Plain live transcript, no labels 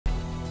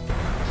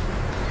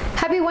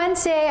Happy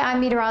Wednesday. I'm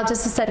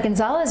meteorologist Lissette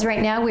Gonzalez.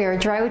 Right now we are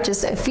dry with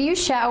just a few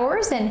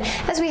showers, and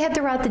as we head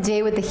throughout the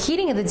day with the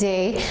heating of the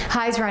day,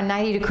 highs around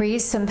 90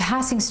 degrees, some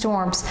passing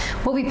storms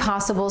will be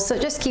possible, so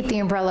just keep the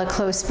umbrella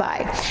close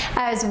by.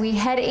 As we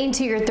head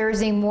into your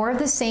Thursday, more of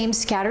the same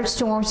scattered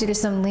storms due to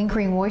some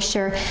lingering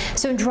moisture.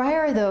 So dry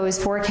are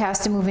those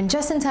forecast to move in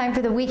just in time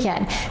for the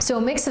weekend. So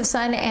a mix of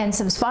sun and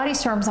some spotty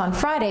storms on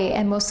Friday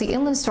and mostly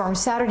inland storms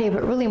Saturday,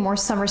 but really more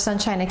summer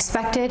sunshine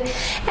expected.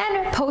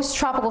 And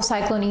post-tropical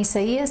cyclone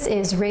Isaias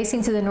is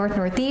racing to the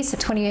north-northeast at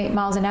 28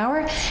 miles an hour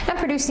and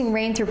producing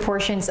rain through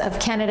portions of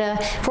Canada.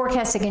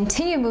 Forecast to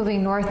continue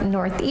moving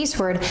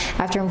north-northeastward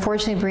after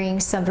unfortunately bringing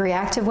some very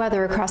active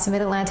weather across the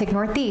mid-Atlantic,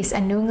 northeast,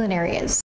 and New England areas.